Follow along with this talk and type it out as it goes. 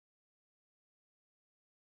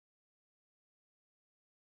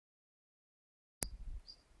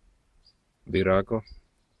Virago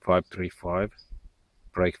 535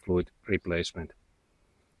 brake fluid replacement.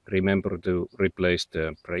 Remember to replace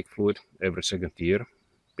the brake fluid every second year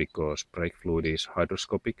because brake fluid is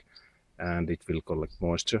hydroscopic and it will collect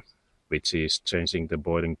moisture, which is changing the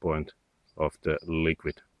boiling point of the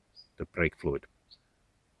liquid, the brake fluid.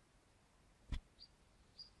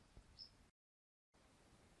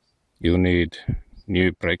 You need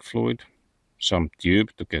new brake fluid, some tube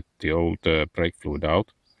to get the old brake fluid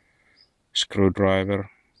out, screwdriver,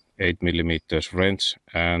 8mm wrench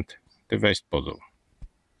and the waste bottle.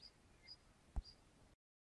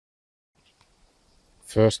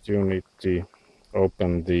 First you need to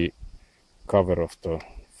open the cover of the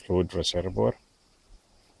fluid reservoir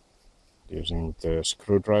using the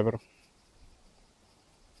screwdriver.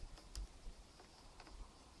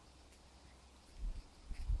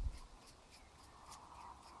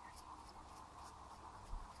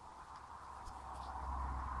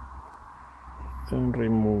 Then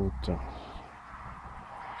remove the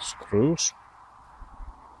screws.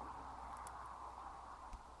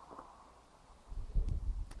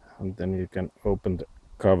 And then you can open the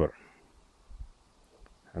cover.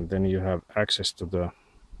 And then you have access to the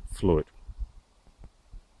fluid.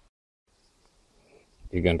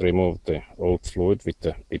 You can remove the old fluid with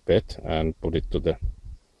the pipette and put it to the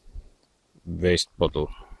waste bottle.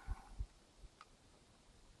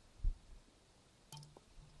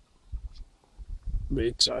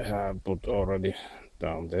 Which I have put already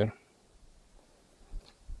down there.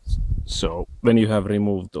 So when you have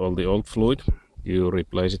removed all the old fluid, you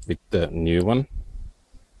replace it with the new one.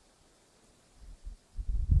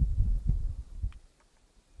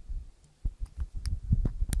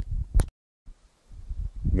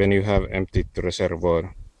 When you have emptied the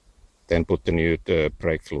reservoir, then put the new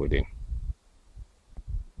brake fluid in.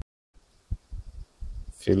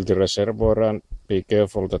 Fill the reservoir and be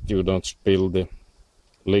careful that you don't spill the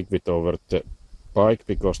liquid over the bike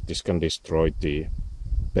because this can destroy the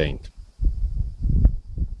paint.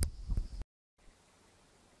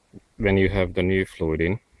 When you have the new fluid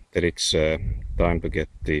in, then it's time to get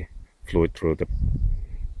the fluid through the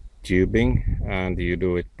tubing, and you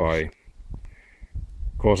do it by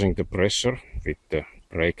causing the pressure with the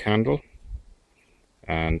brake handle.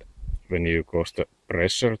 And when you cause the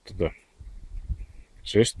pressure to the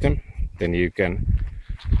system, then you can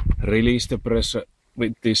release the pressure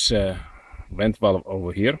with this vent valve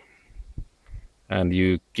over here, and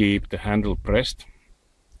you keep the handle pressed.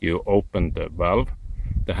 You open the valve,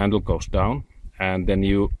 the handle goes down, and then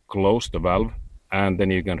you close the valve, and then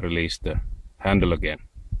you can release the handle again.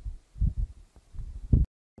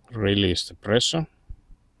 Release the pressure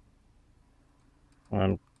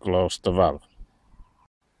and close the valve.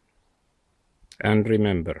 And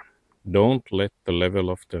remember, don't let the level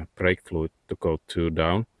of the brake fluid to go too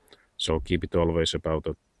down, so keep it always about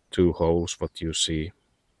the 2 holes what you see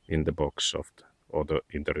in the box of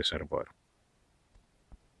in the reservoir.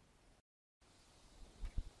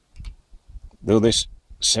 Do this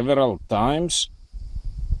several times,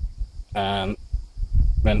 and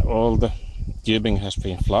when all the tubing has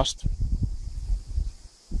been flushed,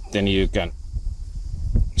 then you can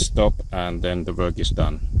stop and then the work is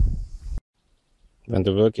done. When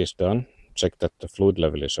the work is done, check that the fluid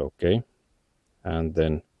level is okay, and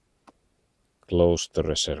then close the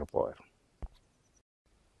reservoir.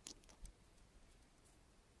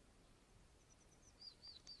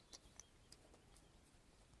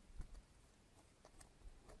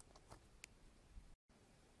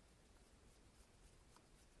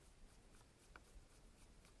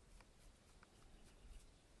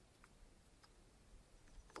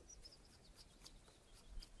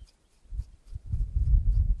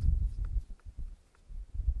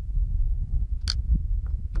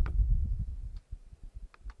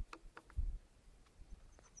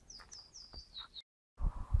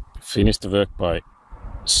 Finish the work by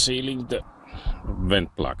sealing the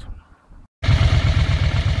vent plug.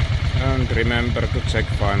 And remember to check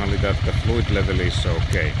finally that the fluid level is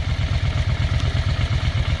okay.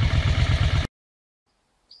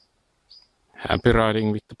 Happy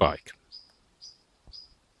riding with the bike.